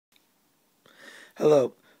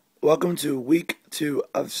Hello, welcome to week 2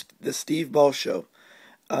 of the Steve Ball Show.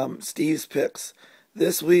 Steve's picks.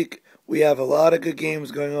 This week we have a lot of good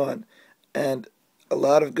games going on and a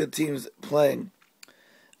lot of good teams playing.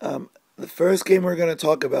 The first game we're going to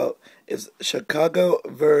talk about is Chicago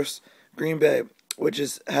versus Green Bay, which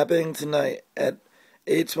is happening tonight at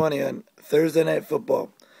 8:20 on Thursday Night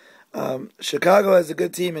Football. Chicago has a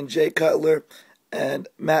good team in Jay Cutler and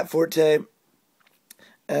Matt Forte,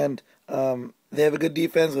 and they have a good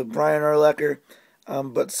defense with Brian Urlacher,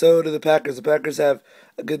 but so do the Packers. The Packers have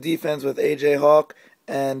a good defense with A.J. Hawk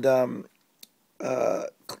and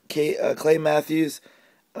Clay Matthews,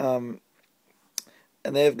 and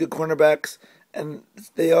they have good cornerbacks, and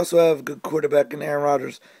they also have a good quarterback in Aaron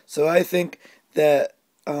Rodgers. So I think that,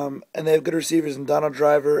 and they have good receivers in Donald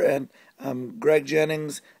Driver and Greg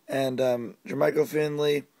Jennings and Jermichael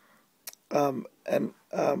Finley, and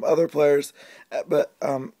other players. But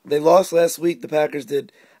they lost last week, the Packers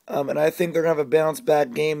did, and I think they're going to have a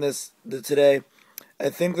bounce-back game today. I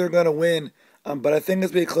think they're going to win, but I think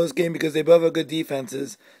it's going to be a close game because they both have good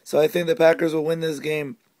defenses. So I think the Packers will win this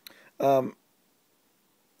game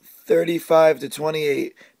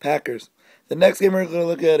 35-28 Packers. The next game we're going to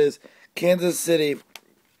look at is Kansas City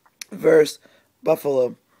versus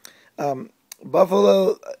Buffalo.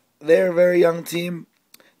 Buffalo, they're a very young team.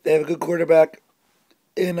 They have a good quarterback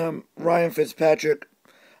in Ryan Fitzpatrick.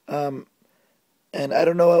 And I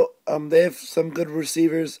don't know, they have some good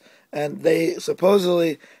receivers, and they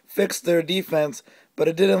supposedly fixed their defense, but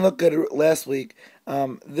it didn't look good last week.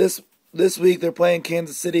 This week they're playing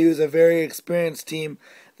Kansas City, who's a very experienced team.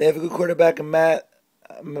 They have a good quarterback in Matt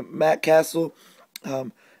Castle.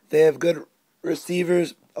 They have good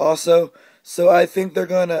receivers also. So I think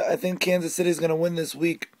Kansas City's gonna win this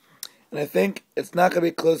week. And I think it's not going to be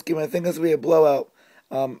a close game. I think it's going to be a blowout.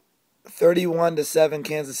 31-7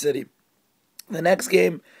 Kansas City. The next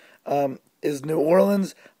game is New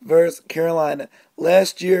Orleans versus Carolina.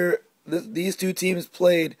 Last year, these two teams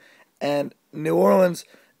played, and New Orleans,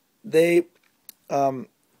 they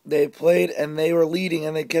played and they were leading,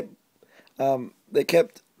 and they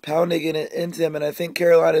kept pounding it into them. And I think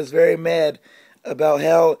Carolina is very mad about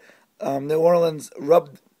how New Orleans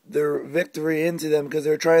rubbed their victory into them because they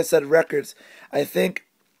were trying to set records. I think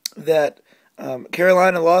that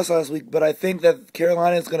Carolina lost last week, but I think that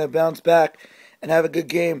Carolina is going to bounce back and have a good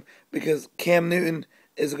game because Cam Newton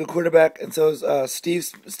is a good quarterback, and so is Steve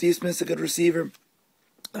Smith's a good receiver.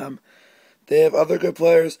 They have other good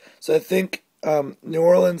players, so I think New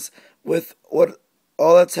Orleans, with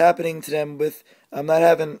all that's happening to them, with not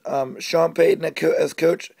having Sean Payton as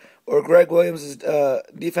coach or Greg Williams as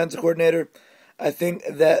defensive coordinator, I think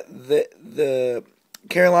that the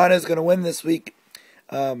Carolina is going to win this week,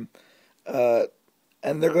 and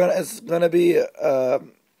it's going to be a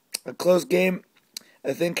close game.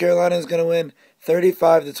 I think Carolina is going to win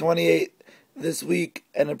 35-28 this week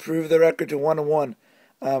and improve the record to 1-1.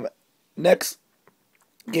 Next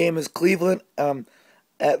game is Cleveland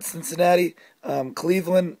at Cincinnati.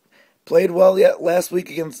 Cleveland played well last week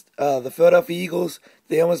against the Philadelphia Eagles.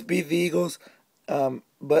 They almost beat the Eagles.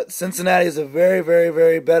 But Cincinnati is a very, very,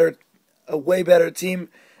 very way better team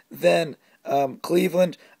than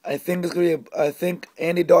Cleveland. I think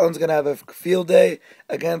Andy Dalton's gonna have a field day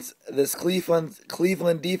against this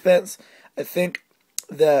Cleveland defense. I think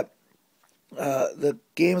that the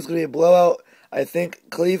game is gonna be a blowout. I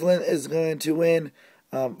think Cleveland is going to win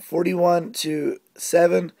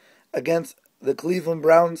 41-7 against the Cleveland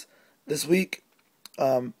Browns this week.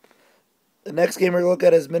 The next game we're going to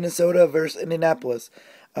look at is Minnesota versus Indianapolis.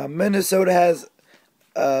 Minnesota has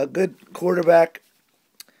a good quarterback,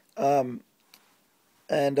 and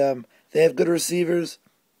they have good receivers.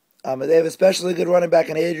 They have especially good running back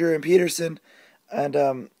in Adrian Peterson, and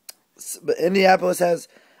but Indianapolis has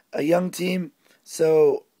a young team,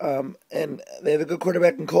 so and they have a good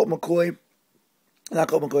quarterback in Colt McCoy. Not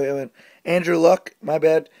Colt McCoy, I mean Andrew Luck. My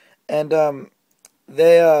bad, and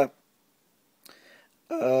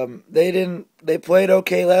they played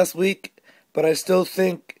okay last week, but I still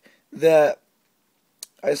think even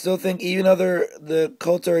though the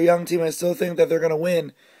Colts are a young team, I still think that they're going to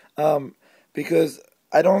win, because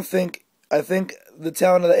I think the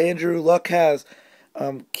talent that Andrew Luck has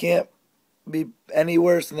can't be any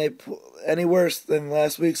worse than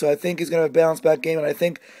last week. So I think he's going to have a bounce back game, and I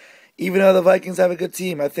think even though the Vikings have a good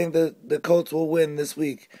team, I think the Colts will win this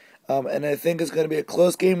week, and I think it's going to be a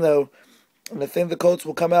close game though. And I think the Colts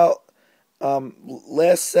will come out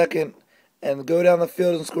last second and go down the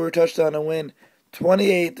field and score a touchdown and win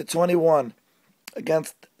 28-21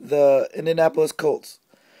 against the Indianapolis Colts.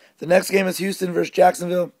 The next game is Houston versus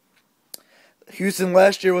Jacksonville. Houston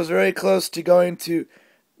last year was very close to going to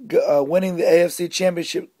winning the AFC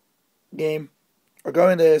Championship game, or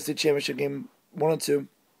going to the AFC Championship game 1-2.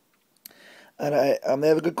 And they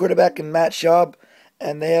have a good quarterback in Matt Schaub,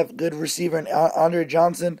 and they have a good receiver in Andre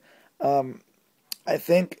Johnson. I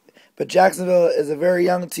think, but Jacksonville is a very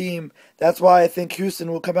young team. That's why I think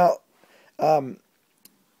Houston will come out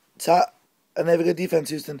top, and they have a good defense,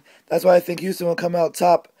 Houston. That's why I think Houston will come out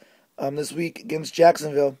top this week against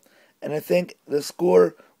Jacksonville. And I think the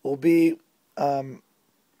score will be a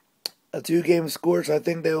 2-game score, so I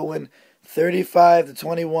think they will win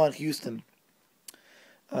 35-21 Houston.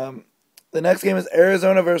 The next game is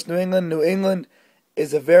Arizona versus New England. New England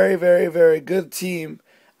is a very, very, very good team.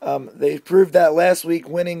 They proved that last week,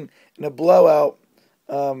 winning in a blowout.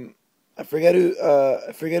 I forget who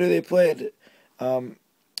they played, but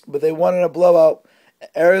they won in a blowout.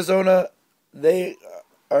 Arizona, they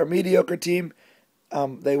are a mediocre team.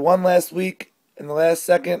 They won last week in the last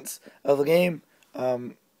seconds of the game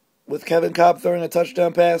with Kevin Kolb throwing a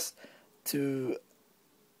touchdown pass to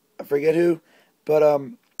I forget who, but I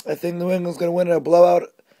think New England's going to win in a blowout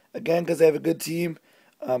again because they have a good team.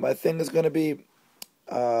 I think it's going to be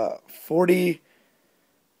 48-7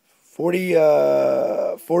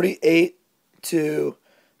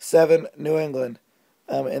 New England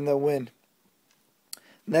in the win.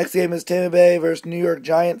 Next game is Tampa Bay versus New York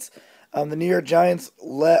Giants. The New York Giants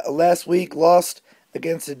last week lost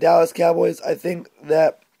against the Dallas Cowboys. I think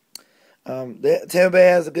that Tampa Bay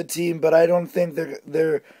has a good team, but I don't think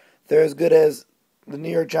they're as good as the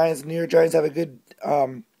New York Giants. The New York Giants have a good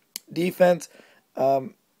defense,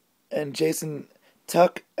 and Jason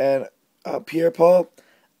Tuck and Pierre-Paul,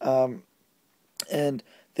 and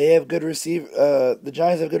they have good the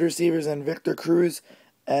Giants have good receivers and Victor Cruz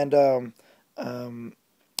and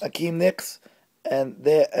Akeem Nicks, and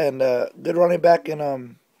good running back they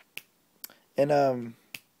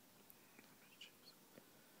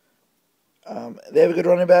have a good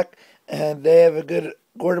running back, and they have a good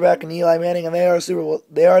quarterback in Eli Manning, and they are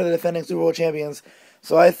the defending Super Bowl champions.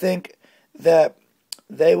 So I think that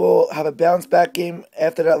they will have a bounce back game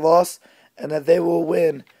after that loss, and that they will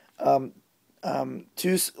win with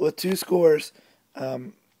two scores.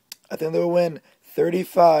 I think they will win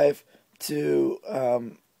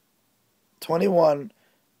 35-21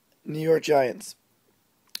 New York Giants.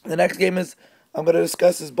 The next game I'm going to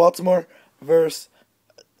discuss is Baltimore versus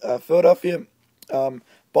Philadelphia.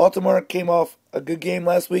 Baltimore came off a good game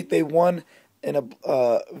last week. They won in a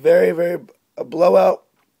blowout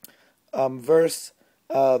versus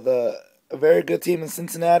a very good team in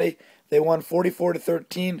Cincinnati. They won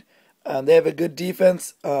 44-13. They have a good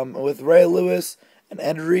defense with Ray Lewis and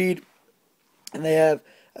Ed Reed, and they have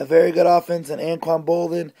a very good offense in Anquan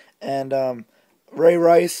Bolden and Ray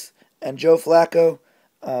Rice and Joe Flacco.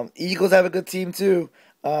 Eagles have a good team too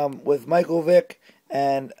with Michael Vick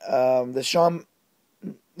and LaShawn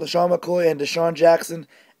McCoy and Deshaun Jackson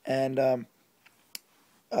and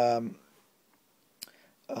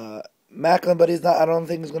Macklin, but he's not. I don't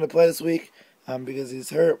think he's going to play this week because he's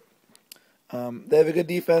hurt. They have a good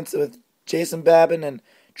defense with Jason Babin and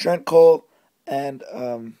Trent Cole and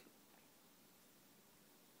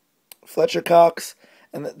Fletcher Cox,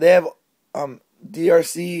 and they have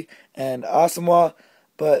DRC and Asamoah.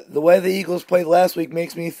 But the way the Eagles played last week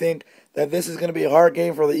makes me think that this is going to be a hard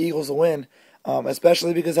game for the Eagles to win,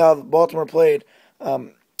 especially because how Baltimore played.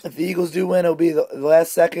 If the Eagles do win, it'll be the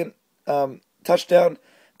last second touchdown.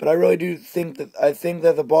 But I really do think that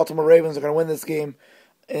the Baltimore Ravens are going to win this game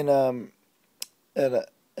in a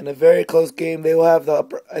very close game. They will have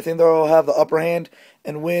I think they'll have the upper hand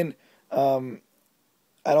and win. I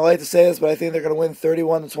don't like to say this, but I think they're going to win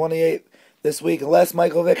 31-28 this week, unless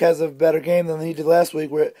Michael Vick has a better game than he did last week,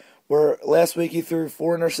 where last week he threw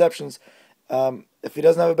 4 interceptions. If he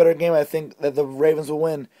doesn't have a better game, I think that the Ravens will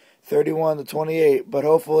win 31-28. But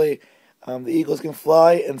hopefully, the Eagles can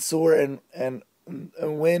fly and soar and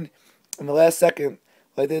win in the last second,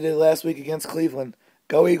 like they did last week against Cleveland.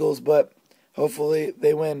 Go Eagles! But hopefully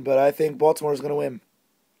they win. But I think Baltimore is going to win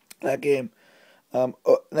that game.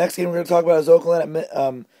 Next game we're going to talk about is Oakland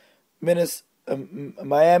at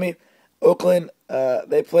Miami. Oakland,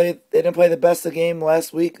 they didn't play the best of the game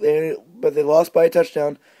last week, but they lost by a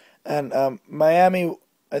touchdown. And Miami,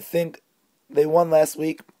 I think they won last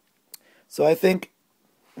week. So I think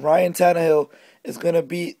Ryan Tannehill is going to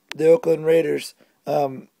beat the Oakland Raiders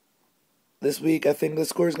this week. I think the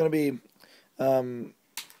score is going to be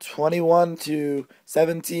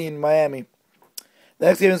 21-17 Miami. The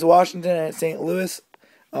next game is Washington and St. Louis.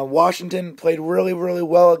 Washington played really, really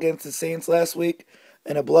well against the Saints last week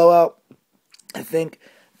in a blowout. I think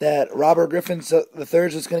that Robert Griffin III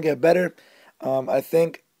is going to get better. I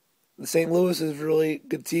think the St. Louis is a really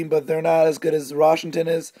good team, but they're not as good as Washington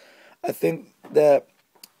is. I think that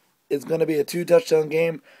it's going to be a two-touchdown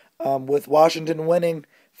game, with Washington winning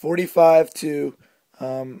 45 to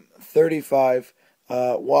 35.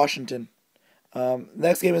 Washington.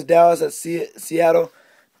 Next game is Dallas at Seattle.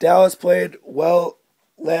 Dallas played well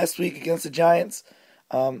last week against the Giants.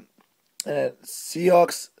 And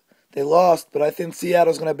Seahawks, they lost, but I think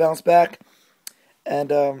Seattle's going to bounce back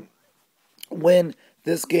and win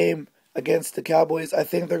this game against the Cowboys. I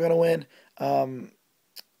think they're going to win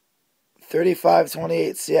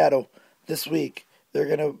 35-28 Seattle this week. They're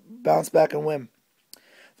going to bounce back and win.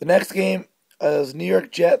 The next game is New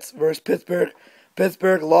York Jets versus Pittsburgh.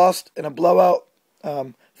 Pittsburgh lost in a blowout,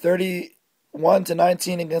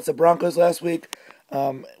 31-19 against the Broncos last week,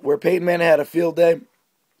 where Peyton Manning had a field day,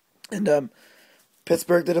 and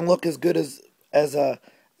Pittsburgh didn't look as good as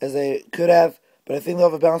they could have. But I think they'll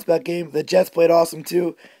have a bounce back game. The Jets played awesome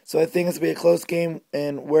too, so I think it's gonna be a close game,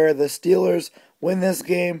 and where the Steelers win this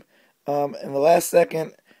game in the last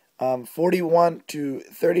second,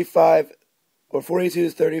 41-35 or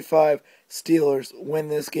 42-35. Steelers win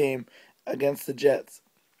this game against the Jets.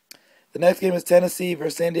 The next game is Tennessee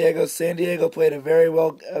versus San Diego. San Diego played a very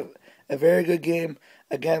good game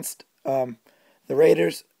against the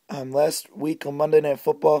Raiders last week on Monday Night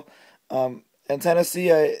Football. And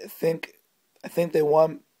Tennessee, I think they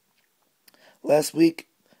won last week.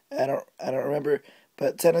 I don't remember,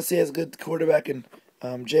 but Tennessee has a good quarterback in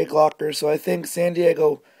Jake Locker, so I think San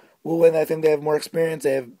Diego will win. I think they have more experience.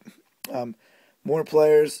 They have more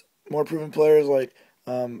players, more proven players like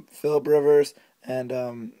Phillip Rivers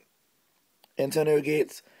and Antonio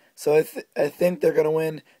Gates. So I think they're going to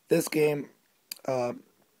win this game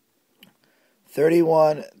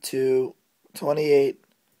 31-28.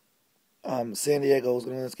 San Diego is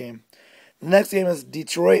going to win this game. The next game is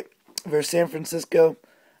Detroit versus San Francisco.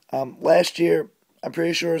 Last year, I'm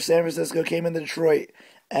pretty sure San Francisco came into Detroit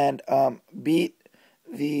and beat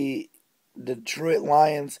the Detroit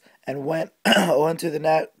Lions and went onto the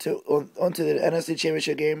NFC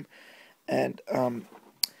Championship game. And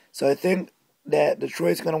so I think that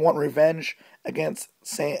Detroit's going to want revenge against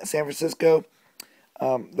San Francisco.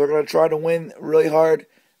 They're going to try to win really hard,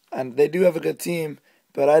 and they do have a good team,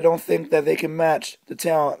 but I don't think that they can match the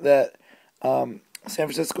talent that San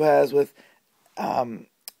Francisco has with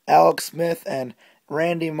Alex Smith and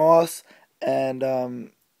Randy Moss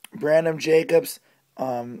and Brandon Jacobs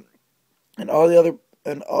and all the other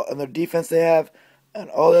and the defense they have and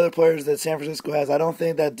all the other players that San Francisco has. I don't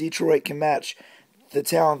think that Detroit can match the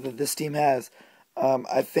talent that this team has.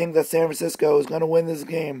 I think that San Francisco is going to win this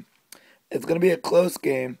game. It's going to be a close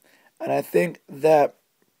game, and I think that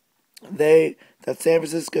San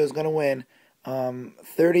Francisco is going to win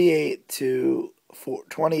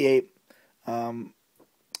 38-28. San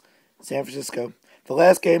Francisco. The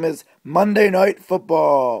last game is Monday Night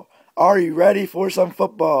Football. Are you ready for some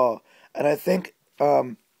football? And I think,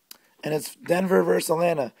 and it's Denver versus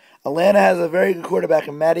Atlanta. Atlanta has a very good quarterback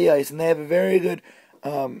in Matty Ice, and they have a very good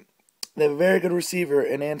receiver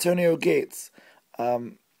in Antonio Gates,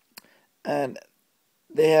 and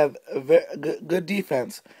they have a very good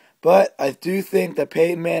defense. But I do think that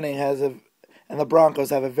Peyton Manning and the Broncos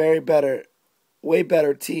have a way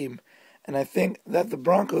better team, and I think that the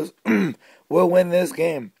Broncos will win this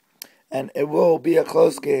game, and it will be a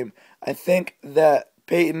close game. I think that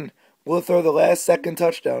Peyton will throw the last second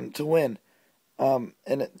touchdown to win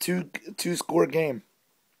in a two-score game.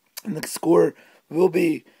 And the score will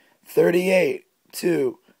be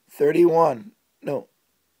 38-31. No,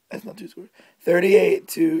 that's not two scores.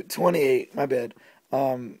 38-28, my bad.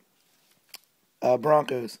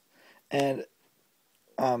 Broncos. And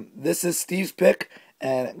this is Steve's pick,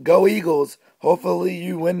 and go Eagles. Hopefully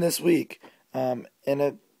you win this week against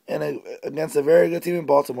a very good team in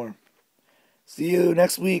Baltimore. See you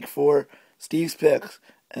next week for Steve's Picks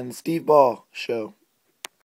and the Steve Ball Show.